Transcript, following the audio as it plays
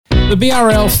The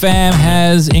BRL fam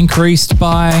has increased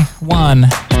by one.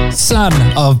 Son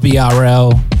of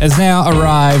BRL has now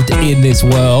arrived in this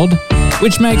world,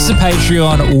 which makes the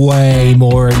Patreon way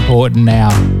more important now.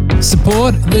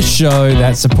 Support the show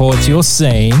that supports your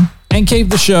scene and keep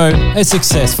the show as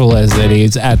successful as it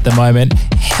is at the moment.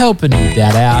 Helping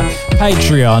that out,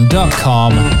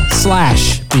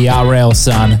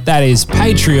 patreon.com/BRLson. That is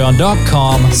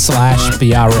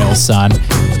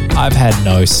patreon.com/BRLson. I've had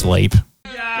no sleep.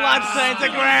 Bloodstains the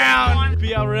ground.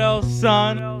 BRL,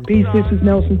 son. Peace, this is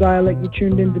Nelson Dialect. You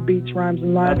tuned in to Beats, Rhymes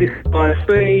and Live. This is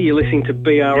ISB. You're listening to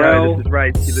BRL. Yo, this is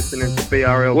Ray. You're listening to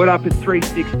BRL. What up? It's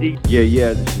 360.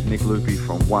 Yeah, this is Nick Loopy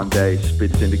from One Day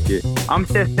Spit Syndicate. I'm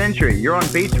Seth Century. You're on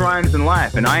Beats, Rhymes and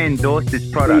Life, and I endorse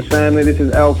this product. Peace, family. This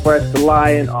is El Fresh the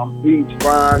Lion on Beats,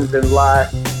 Rhymes and Life.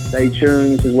 Stay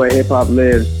tuned. This is where hip-hop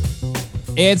lives.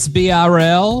 It's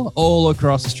BRL all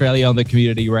across Australia on the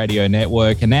Community Radio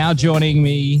Network. And now joining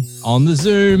me on the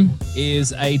Zoom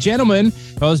is a gentleman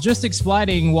who I was just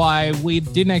explaining why we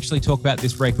didn't actually talk about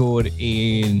this record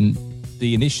in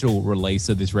the initial release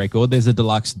of this record. There's a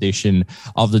deluxe edition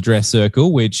of the Dress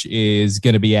Circle, which is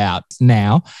going to be out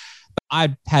now.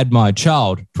 I had my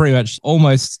child pretty much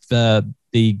almost the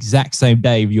exact same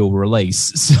day of your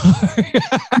release.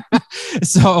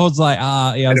 So I was like,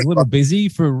 I was a little busy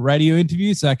for radio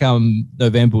interviews. So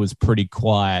November was pretty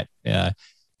quiet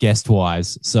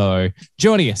guest-wise. So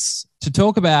joining us to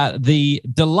talk about the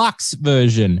deluxe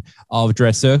version of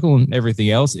Dress Circle and everything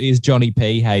else is Johnny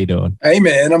P. How you doing? Hey,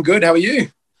 man, I'm good. How are you?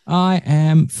 I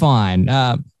am fine.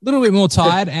 A little bit more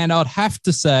tired, and I'd have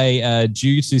to say,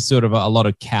 due to sort of a lot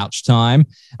of couch time,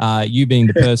 you being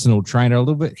the personal trainer, a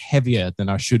little bit heavier than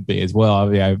I should be as well.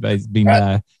 I've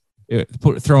been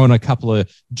throwing a couple of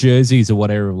jerseys or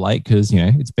whatever of late because,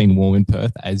 it's been warm in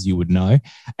Perth, as you would know.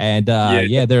 And,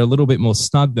 they're a little bit more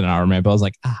snug than I remember. I was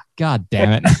like, God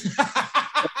damn it.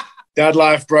 Dad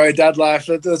life, bro. Dad life.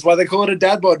 That's why they call it a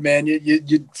dad bod, man.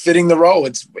 You're fitting the role.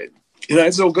 It's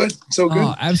all good. It's all good.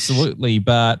 Oh, absolutely.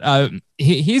 But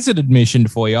here's an admission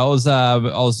for you. I was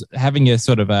having a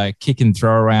sort of a kick and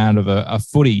throw around of a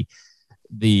footy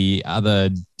the other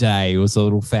day. It was a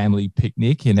little family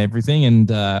picnic and everything. And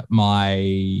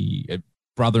my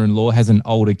brother-in-law has an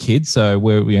older kid. So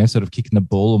we're sort of kicking the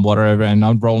ball and whatever. And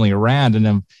I'm rolling around and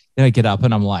then I get up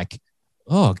and I'm like,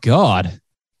 oh God,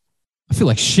 I feel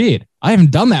like shit. I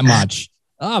haven't done that much.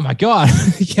 Oh my God,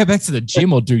 get back to the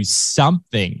gym or do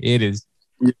something. It is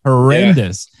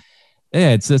horrendous.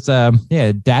 Yeah, it's just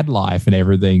dad life and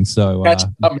everything. So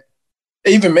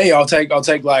even me, I'll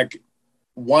take like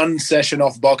one session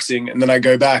off boxing and then I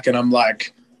go back and I'm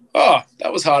like, oh,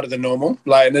 that was harder than normal.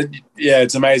 Like,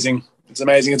 it's amazing. It's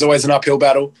amazing. It's always an uphill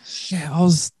battle. Yeah,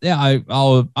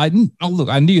 I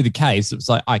knew the case. It was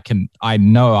like I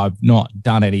know I've not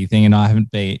done anything and I haven't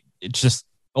been. It's just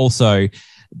also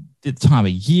the time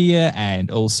of year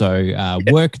and also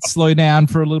work slow down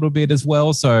for a little bit as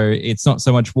well. So it's not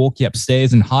so much walk you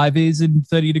upstairs and high vis in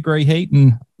 30-degree heat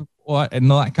and all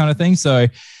that kind of thing. So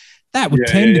that would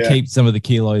tend to keep some of the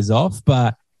kilos off.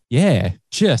 But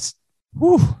just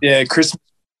whew. Yeah, Christmas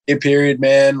period,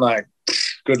 man. Like,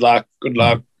 good luck.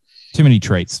 Too many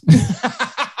treats.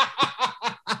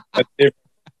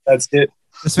 That's it.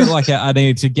 I feel like I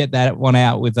need to get that one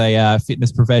out with a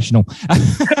fitness professional.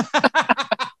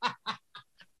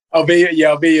 I'll be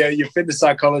your fitness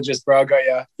psychologist, bro. I got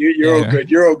you. You're all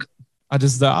good. You're all good. I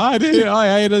just I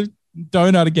ate a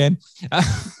donut again.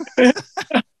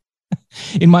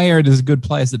 In my area, there's a good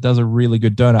place that does a really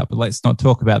good donut, but let's not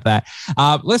talk about that.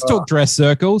 Let's talk Dress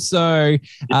Circle. So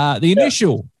the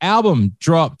initial album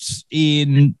dropped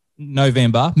in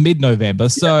mid-November.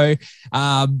 So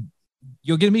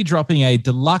you're going to be dropping a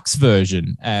deluxe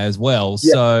version as well.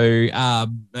 Yeah. So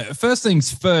first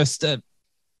things first,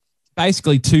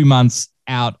 basically 2 months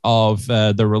out of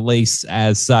the release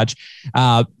as such.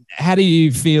 How do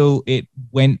you feel it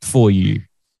went for you?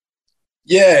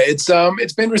 Yeah, it's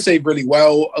been received really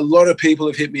well. A lot of people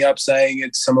have hit me up saying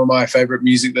it's some of my favorite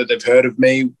music that they've heard of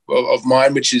mine,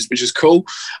 which is cool.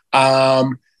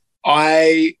 I'm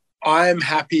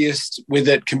happiest with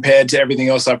it compared to everything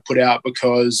else I've put out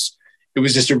because it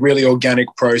was just a really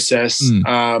organic process.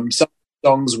 Some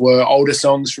songs were older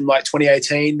songs from like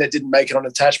 2018 that didn't make it on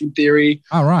Attachment Theory.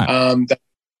 Oh, right. That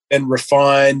then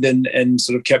refined and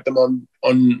sort of kept them on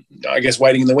I guess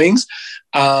waiting in the wings.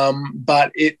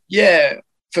 But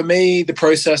for me the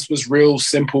process was real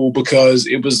simple because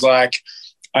it was like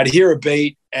I'd hear a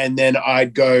beat and then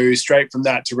I'd go straight from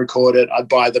that to record it. I'd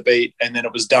buy the beat and then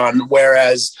it was done.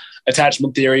 Whereas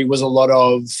Attachment Theory was a lot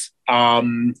of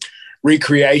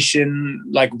recreation,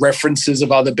 like references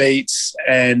of other beats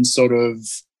and sort of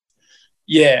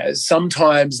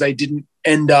sometimes they didn't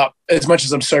end up, as much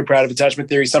as I'm so proud of Attachment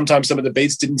Theory, sometimes some of the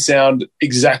beats didn't sound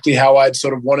exactly how I'd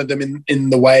sort of wanted them in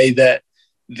the way that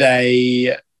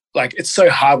they, like, it's so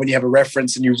hard when you have a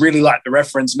reference and you really like the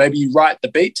reference. Maybe you write the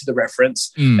beat to the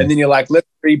reference and then you're like, let's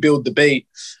rebuild the beat.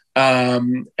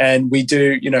 And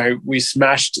we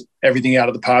smashed everything out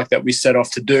of the park that we set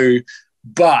off to do.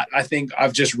 But I think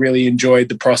I've just really enjoyed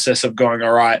the process of going,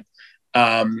 all right,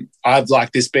 I've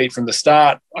liked this beat from the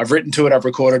start. I've written to it. I've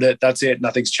recorded it. That's it.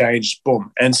 Nothing's changed.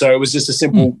 Boom. And so it was just a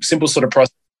simple sort of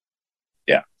process.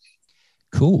 Yeah.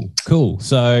 Cool.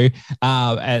 So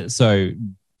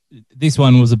this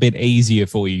one was a bit easier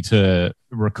for you to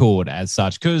record as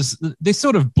such, because this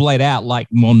sort of bled out like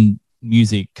modern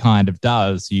music kind of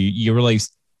does. You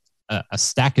released a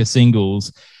stack of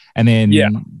singles, and then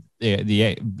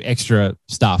the extra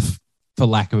stuff, for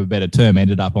lack of a better term,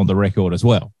 ended up on the record as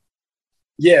well.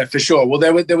 Yeah, for sure. Well,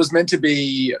 there was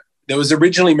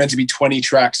originally meant to be 20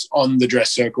 tracks on the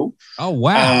Dress Circle. Oh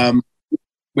wow!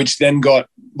 Which then there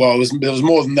was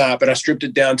more than that, but I stripped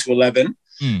it down to 11.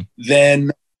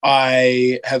 Then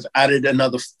I have added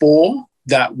another 4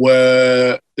 there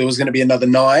was going to be another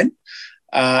 9.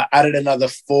 Added another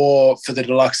 4 for the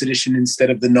deluxe edition instead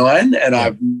of the 9, and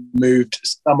I've moved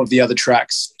some of the other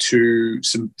tracks to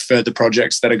some further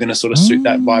projects that are going to sort of suit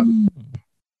that vibe.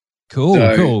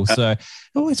 Cool. So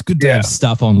always good to have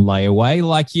stuff on layaway.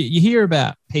 Like you hear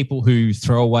about people who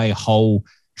throw away whole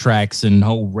tracks and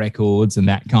whole records and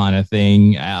that kind of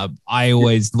thing. I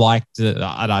always liked, and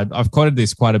I've quoted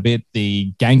this quite a bit,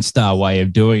 the Gangstar way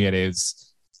of doing it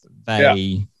is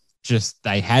they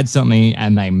had something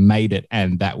and they made it,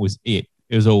 and that was it.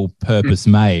 It was all purpose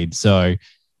made. So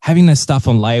having this stuff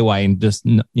on layaway and just,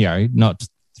 not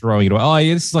just throwing it away. Oh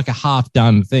yeah, this is like a half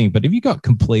done thing. But if you got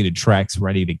completed tracks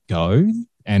ready to go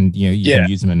and you can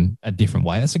use them in a different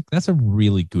way, that's a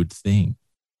really good thing.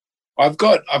 I've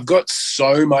got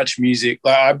so much music.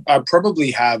 Like I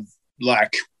probably have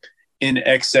like in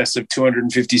excess of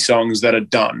 250 songs that are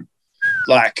done.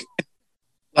 Like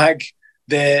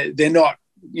they're not,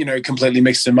 completely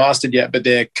mixed and mastered yet, but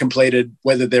they're completed,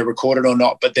 whether they're recorded or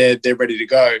not, but they're ready to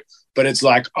go. But it's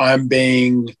like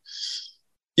obviously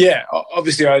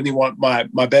I only want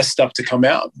my best stuff to come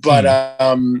out, but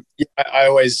I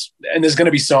always, and there's going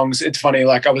to be songs. It's funny,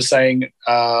 like I was saying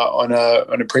on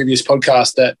a previous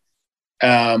podcast that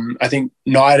I think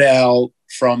Night Owl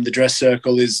from the Dress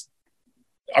Circle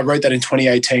I wrote that in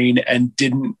 2018 and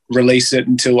didn't release it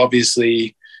until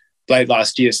obviously late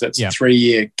last year. So that's a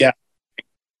 3-year gap.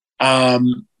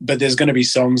 But there's going to be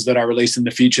songs that I release in the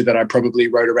future that I probably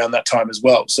wrote around that time as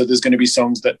well. So there's going to be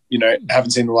songs that, haven't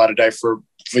seen the light of day for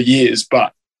years,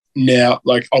 but now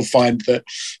like I'll find that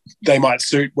they might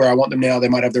suit where I want them now. They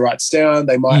might have the right sound.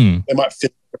 They might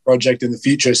fit the project in the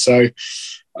future. So,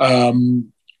 so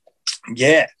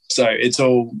it's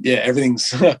all,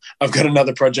 everything's, I've got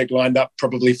another project lined up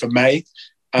probably for May,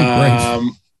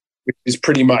 which is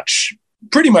pretty much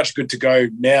good to go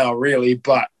now really.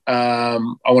 But I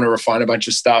want to refine a bunch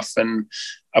of stuff, and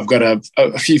I've got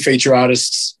a few feature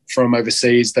artists from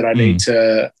overseas that I need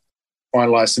to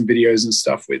finalize some videos and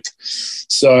stuff with.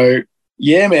 So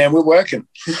yeah, man, we're working.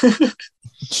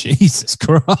 Jesus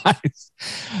Christ.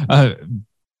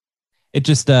 It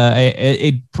just,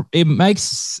 it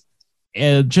makes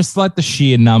just like the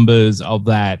sheer numbers of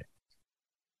that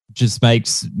just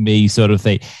makes me sort of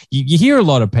think. You hear a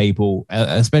lot of people,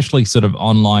 especially sort of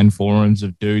online forums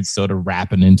of dudes sort of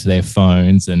rapping into their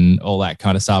phones and all that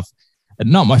kind of stuff.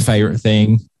 Not my favorite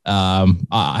thing.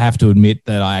 I have to admit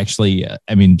that I actually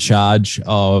am in charge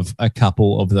of a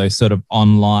couple of those sort of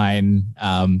online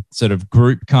sort of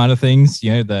group kind of things,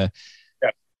 which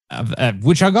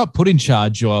I got put in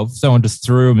charge of. Someone just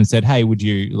threw them and said, hey, would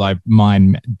you like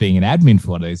mind being an admin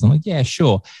for one of these? I'm like, yeah,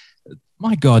 sure.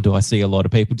 My God, do I see a lot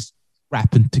of people just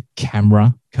rapping to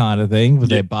camera kind of thing with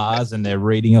their bars and they're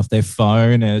reading off their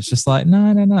phone. And it's just like,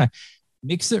 no.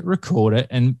 Mix it, record it,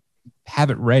 and have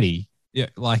it ready.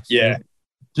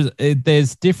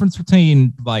 There's difference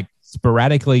between like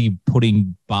sporadically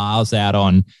putting bars out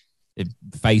on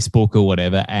Facebook or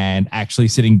whatever and actually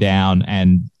sitting down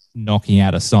and knocking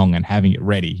out a song and having it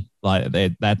ready. Like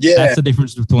that's the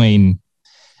difference between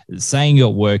saying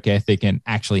your work ethic and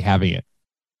actually having it.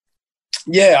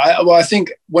 Yeah, I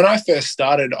think when I first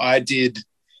started, I did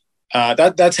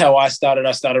that's how I started.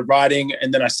 I started writing,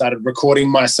 and then I started recording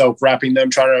myself, rapping them,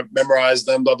 trying to memorize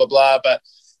them, blah, blah, blah. But,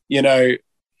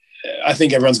 I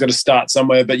think everyone's got to start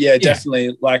somewhere. But,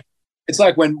 definitely, like, it's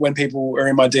like when people are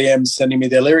in my DMs sending me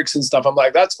their lyrics and stuff, I'm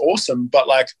like, that's awesome. But,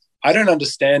 like, I don't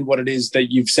understand what it is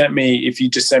that you've sent me if you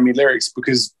just send me lyrics,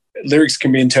 because lyrics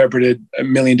can be interpreted a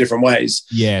million different ways.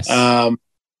 Yes.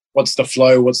 What's the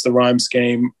flow? What's the rhyme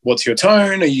scheme? What's your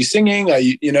tone? Are you singing? Are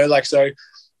you, like, so,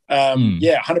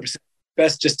 yeah, 100%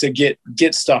 best just to get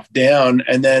stuff down,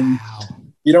 and then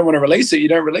you don't want to release it. You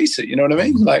don't release it. You know what I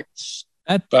mean? Like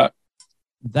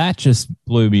that just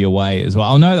blew me away as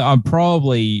well. I know that I'm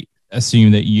probably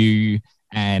assume that you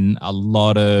and a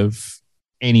lot of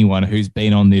anyone who's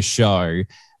been on this show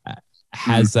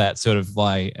has that sort of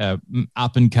like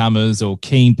up and comers or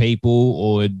keen people,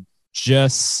 or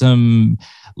just some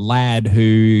lad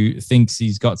who thinks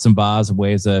he's got some bars and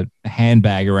wears a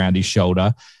handbag around his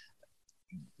shoulder.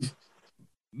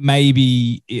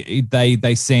 Maybe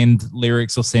they send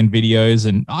lyrics or send videos,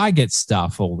 and I get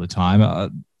stuff all the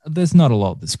time. There's not a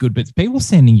lot that's good, but people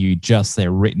sending you just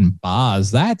their written bars,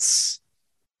 that's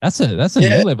a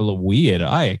new level of weird.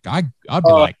 I'd be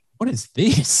like, what is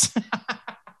this?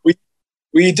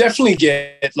 We definitely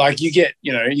get, like, you get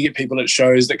people at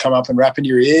shows that come up and rap in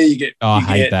your ear. I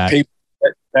hate that. People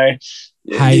that,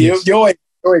 you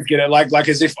always get it, like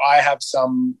as if I have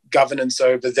some governance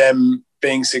over them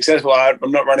being successful.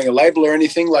 I'm not running a label or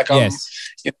anything. Like, I'll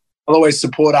always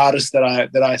support artists that I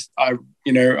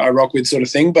rock with, sort of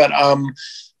thing. But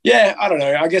yeah, I don't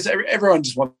know. I guess everyone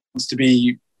just wants to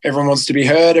be. Everyone wants to be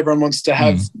heard. Everyone wants to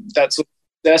have that sort of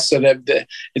success, so that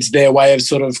it's their way of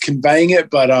sort of conveying it.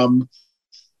 But I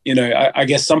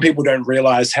guess some people don't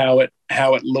realize how it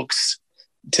looks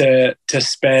to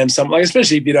spam something, like,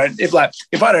 especially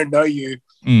if I don't know you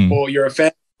or you're a fan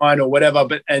of mine or whatever,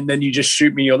 and then you just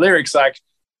shoot me your lyrics. Like,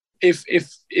 if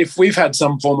we've had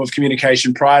some form of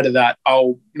communication prior to that,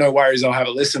 no worries, I'll have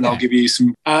a listen. I'll give you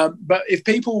some. But if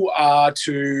people are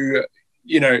to,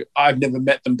 I've never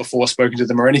met them before, spoken to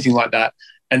them or anything like that,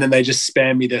 and then they just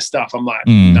spam me their stuff, I'm like,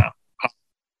 no.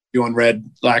 You on red,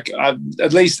 like,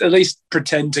 at least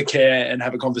pretend to care and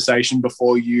have a conversation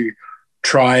before you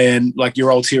try and, like, your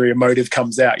ulterior motive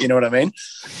comes out. You know what I mean?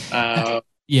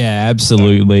 Yeah,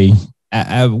 absolutely,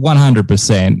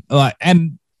 100%. Like,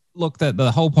 and look, that the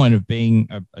whole point of being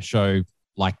a show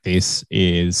like this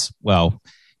is, well,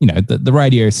 the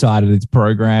radio side of this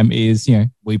program is,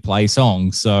 we play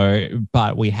songs. So,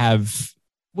 but we have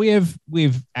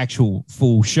actual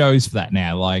full shows for that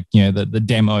now, like, the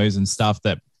demos and stuff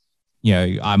that,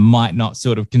 I might not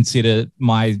sort of consider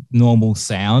my normal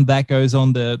sound. That goes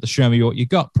on the Show Me What You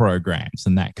Got programs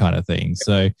and that kind of thing.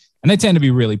 So, and they tend to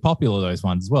be really popular, those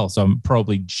ones as well. So I'm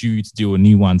probably due to do a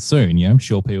new one soon. I'm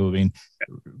sure people have been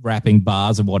rapping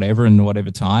bars or whatever in whatever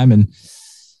time. And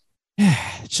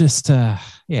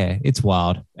it's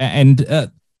wild.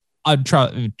 And I'd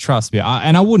trust me.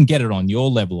 And I wouldn't get it on your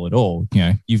level at all.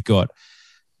 You've got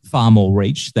far more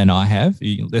reach than I have.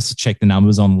 Let's check the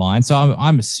numbers online. So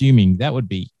I'm assuming that would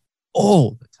be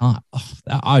all the time.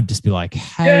 I'd just be like,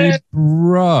 hey,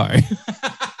 bro.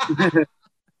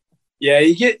 Yeah,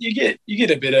 you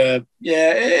get a bit of,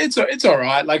 it's all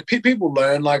right. Like, people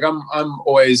learn. Like, I'm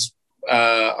always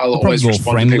I'll always more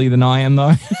friendly than I am,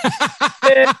 though.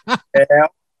 yeah.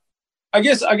 I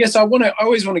guess I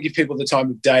always want to give people the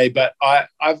time of day, but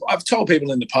I've told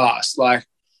people in the past, like,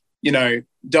 don't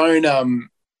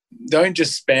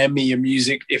just spam me your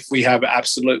music if we have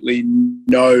absolutely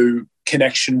no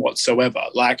connection whatsoever.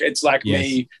 Like, it's like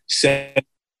me saying,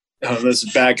 that's a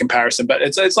bad comparison, but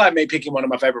it's like me picking one of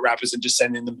my favorite rappers and just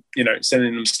sending them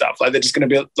stuff. Like, they're just going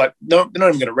to be like, no, they're not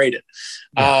even going to read it.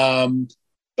 Yeah.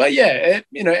 But yeah,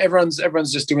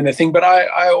 everyone's just doing their thing. But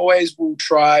I always will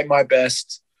try my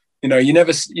best. You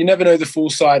never know the full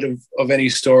side of any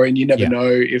story, and you never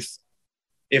know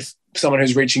if someone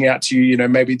who's reaching out to you,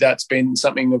 maybe that's been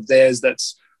something of theirs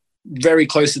that's very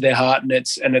close to their heart, and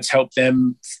it's helped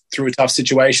them through a tough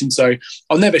situation. So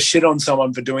I'll never shit on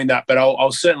someone for doing that, but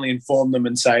I'll certainly inform them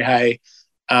and say, hey,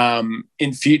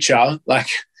 in future, like,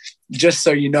 just so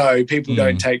you know, people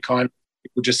don't take kind of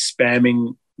people just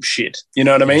spamming shit. You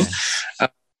know what I mean?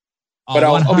 But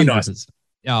I'll be nice.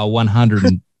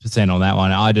 100% on that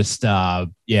one. I just,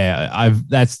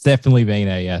 that's definitely been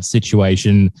a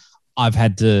situation I've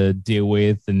had to deal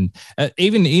with. And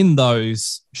even in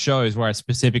those shows where I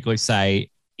specifically say,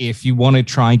 if you want to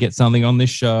try and get something on this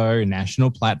show,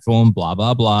 national platform, blah,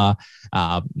 blah, blah,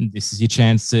 this is your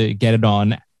chance to get it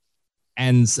on.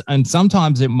 And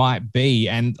sometimes it might be,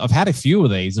 and I've had a few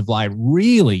of these of like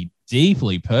really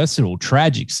deeply personal,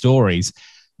 tragic stories,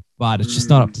 but it's just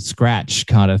not up to scratch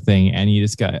kind of thing. And you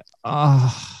just go,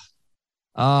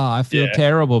 I feel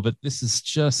terrible, but this is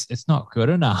just, it's not good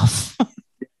enough.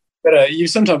 But you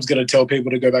sometimes got to tell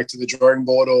people to go back to the drawing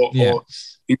board or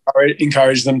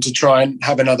encourage them to try and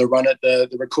have another run at the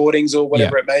recordings or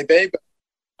whatever it may be. But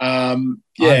I've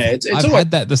always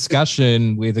had that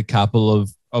discussion with a couple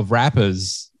of of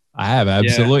rappers. I have,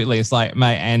 absolutely. It's like,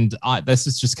 mate, and this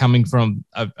is just coming from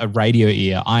a radio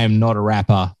ear. I am not a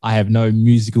rapper. I have no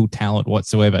musical talent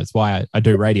whatsoever. It's why I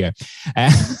do radio.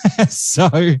 So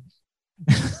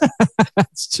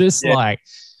it's just like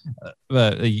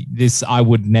this. I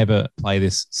would never play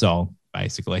this song,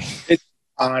 basically. It's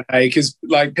hard, because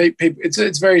like people,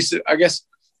 it's very. I guess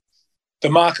the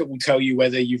market will tell you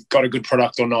whether you've got a good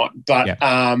product or not. But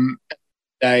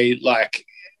they like.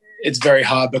 It's very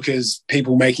hard because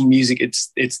people making music,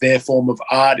 it's their form of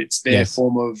art, it's their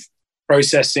form of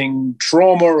processing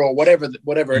trauma or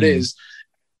whatever it is.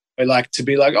 They like to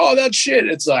be like, oh, that shit.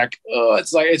 It's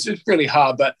just really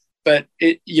hard. But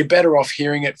you're better off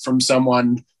hearing it from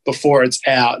someone before it's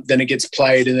out than it gets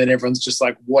played and then everyone's just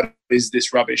like, what is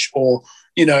this rubbish? Or,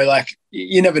 like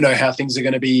you never know how things are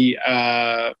going to be.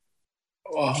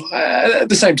 At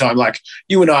the same time, like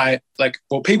you and I,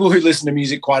 people who listen to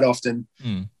music quite often,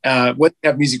 whether they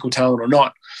have musical talent or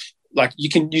not, like you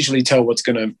can usually tell what's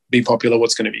going to be popular,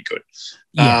 what's going to be good.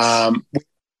 Yes.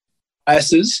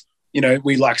 Biases,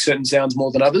 we like certain sounds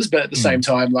more than others, but at the same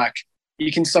time, like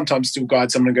you can sometimes still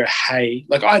guide someone and go, hey,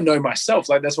 like I know myself,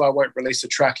 like that's why I won't release a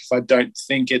track if I don't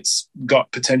think it's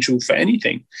got potential for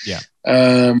anything.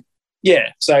 So,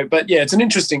 but it's an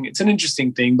interesting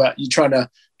thing, but you're trying to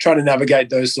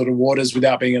navigate those sort of waters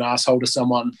without being an asshole to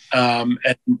someone and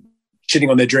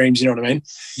shitting on their dreams. You know what I mean?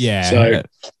 Yeah. So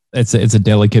it's a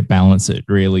delicate balance. It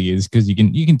really is, because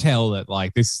you can tell that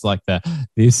like this is like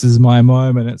this is my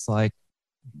moment. It's like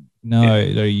no,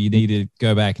 you need to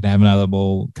go back and have another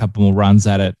couple more runs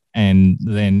at it, and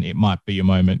then it might be your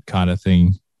moment, kind of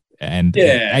thing. And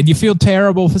you feel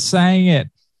terrible for saying it.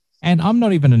 And I'm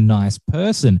not even a nice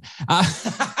person.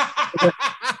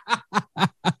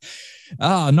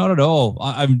 Oh, not at all.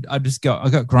 I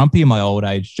got grumpy in my old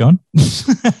age, John. It's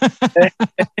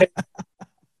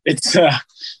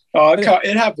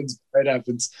it happens. It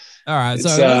happens. All right,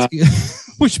 so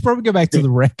we should probably go back to the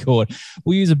record.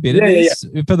 We'll use a bit of this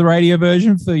for the radio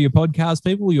version for your podcast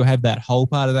people. You'll have that whole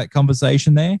part of that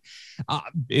conversation there.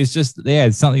 It's just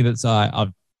it's something that's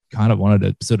I've kind of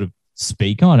wanted to sort of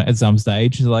speak on at some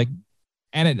stage, like.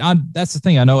 And that's the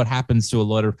thing. I know it happens to a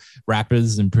lot of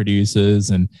rappers and producers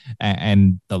and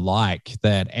the like,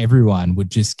 that everyone would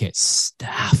just get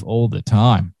stuff all the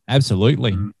time.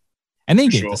 Absolutely. And then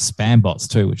you get the spam bots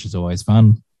too, which is always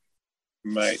fun.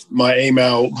 Mate, my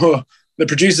email, the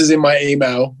producers in my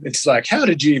email, it's like, how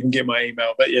did you even get my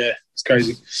email? But yeah, it's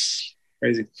crazy.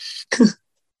 Crazy.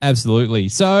 Absolutely.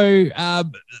 So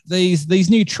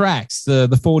these new tracks,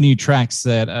 the 4 new tracks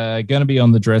that are going to be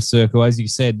on the Dress Circle, as you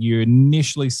said, you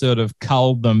initially sort of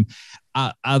culled them.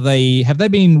 Have they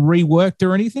been reworked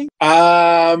or anything?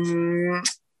 One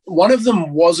of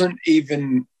them wasn't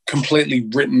even completely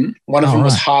written. One of them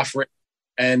was half written.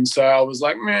 And so I was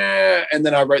like, meh. And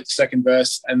then I wrote the second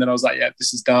verse, and then I was like, yeah,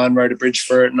 this is done. Wrote a bridge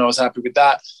for it, and I was happy with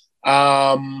that.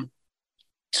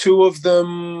 2 of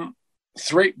them,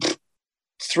 3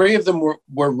 of them were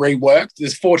reworked.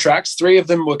 There's 4 tracks. 3 of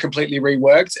them were completely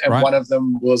reworked, and one of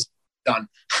them was done.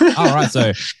 All right,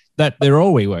 so that they're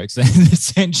all reworks then,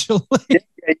 essentially.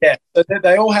 Yeah. So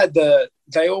they all had what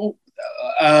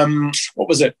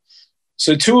was it?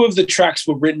 So 2 of the tracks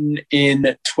were written in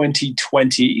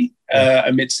 2020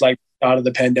 amidst like start of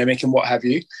the pandemic and what have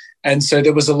you. And so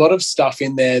there was a lot of stuff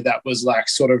in there that was like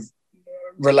sort of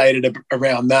related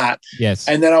around that. Yes.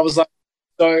 And then I was like,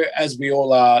 so as we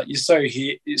all are, you're so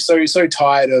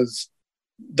tired of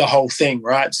the whole thing,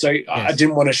 right? So I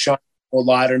didn't want to shine more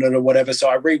light on it or whatever. So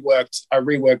I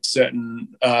reworked certain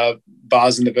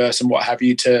bars in the verse and what have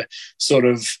you to sort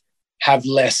of have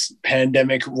less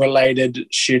pandemic related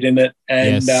shit in it.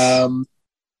 And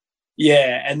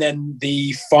and then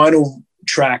the final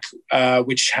track,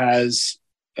 which has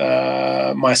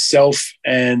myself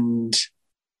and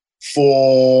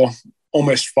 5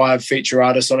 feature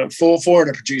artists on it, 4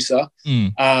 and a producer.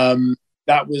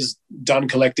 That was done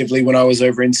collectively when I was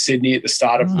over in Sydney at the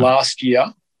start of last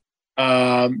year,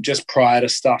 just prior to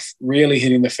stuff really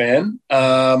hitting the fan.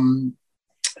 That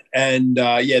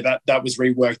was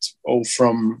reworked all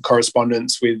from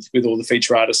correspondence with all the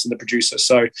feature artists and the producer.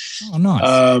 So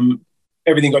nice.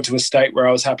 Everything got to a state where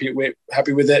I was happy with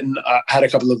it, and I had a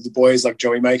couple of the boys like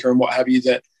Joey Maker and what have you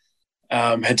that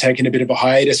had taken a bit of a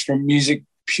hiatus from music,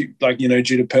 like, due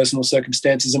to personal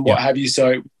circumstances and what have you.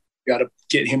 So we got to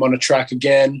get him on a track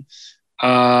again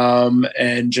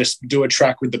and just do a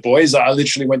track with the boys. I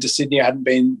literally went to Sydney. I hadn't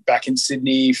been back in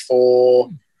Sydney for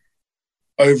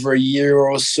over a year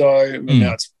or so.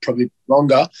 Now it's probably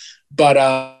longer, but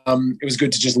it was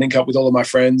good to just link up with all of my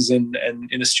friends and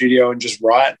in a studio and just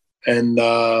write. And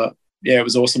it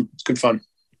was awesome. It's good fun.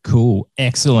 Cool.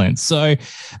 Excellent. So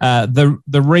the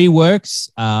reworks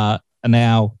are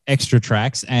now extra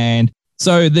tracks. And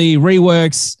so the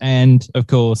reworks and, of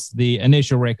course, the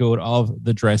initial record of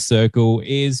The Dress Circle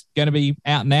is going to be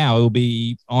out now. It'll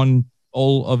be on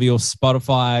all of your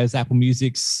Spotify's, Apple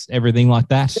Music's, everything like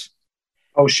that.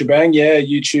 Oh, shebang. Yeah.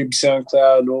 YouTube,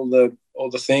 SoundCloud, all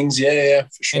the things. Yeah,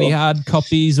 for sure. Any hard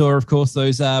copies or, of course,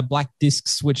 those black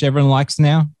discs, which everyone likes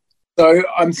now? So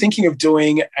I'm thinking of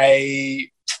doing I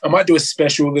might do a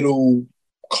special little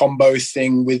combo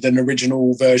thing with an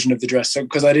original version of The Dress Circle,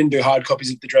 because I didn't do hard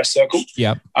copies of The Dress Circle.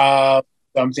 Yep.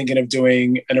 I'm thinking of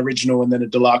doing an original and then a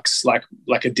deluxe, like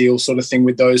a deal sort of thing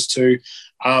with those two.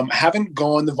 Haven't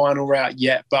gone the vinyl route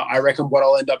yet, but I reckon what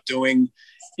I'll end up doing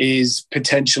is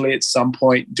potentially at some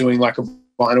point doing like a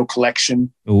vinyl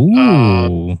collection.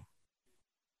 Ooh.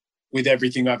 With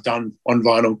everything I've done on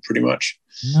vinyl, pretty much.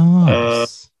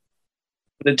 Nice.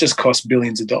 But it just costs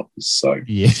billions of dollars. So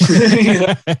yeah,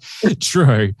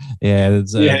 true. Yeah,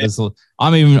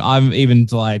 I'm even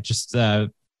like just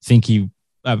thinking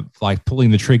like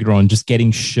pulling the trigger on just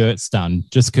getting shirts done,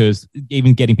 just because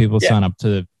even getting people to sign up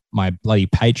to my bloody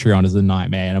Patreon is a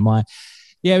nightmare. And I'm like,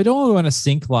 yeah, we don't want to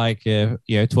sink like $1,200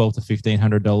 to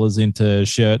 $1,500 into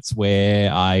shirts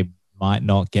where I might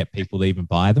not get people to even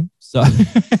buy them. So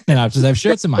then I just have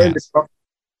shirts in my house.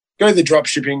 Go the drop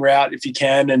shipping route if you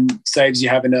can, and saves you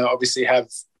having to obviously have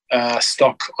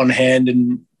stock on hand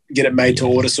and get it made to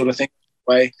order sort of thing.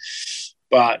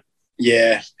 But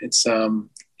yeah, it's I know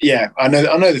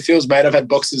the feels, mate. I've had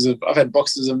boxes of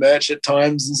merch at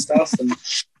times and stuff, and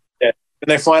when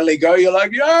they finally go, you're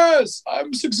like, yes,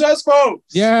 I'm successful.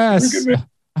 Yes,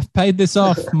 I've paid this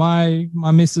off. My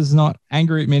missus is not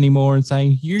angry at me anymore and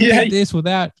saying, you did this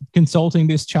without consulting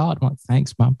this chart. I'm like,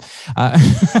 thanks, Mum.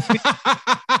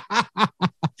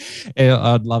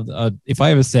 I'd love if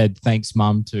I ever said thanks,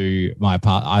 Mum, to my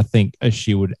partner, I think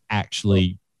she would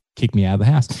actually kick me out of the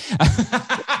house.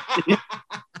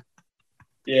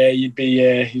 Yeah, you'd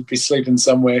be sleeping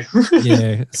somewhere.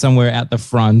 Yeah, somewhere out the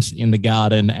front in the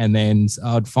garden, and then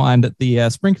I'd find that the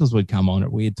sprinklers would come on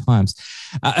at weird times.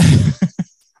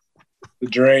 The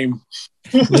dream.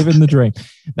 Living the dream.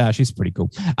 No, she's pretty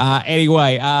cool.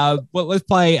 Anyway, let's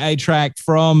play a track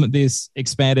from this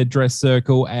expanded Dress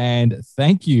Circle, and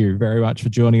thank you very much for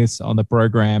joining us on the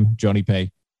program, Johnny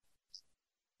P.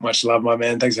 Much love, my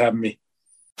man. Thanks for having me.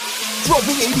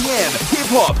 Dropping EDM,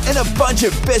 hip-hop, and a bunch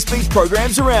of best beats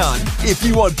programs around. If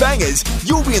you want bangers,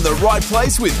 you'll be in the right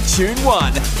place with Tune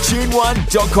One.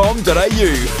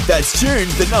 Tune1.com.au. That's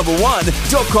tune1.com.au.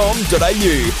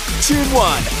 Tune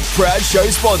One, proud show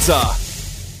sponsor.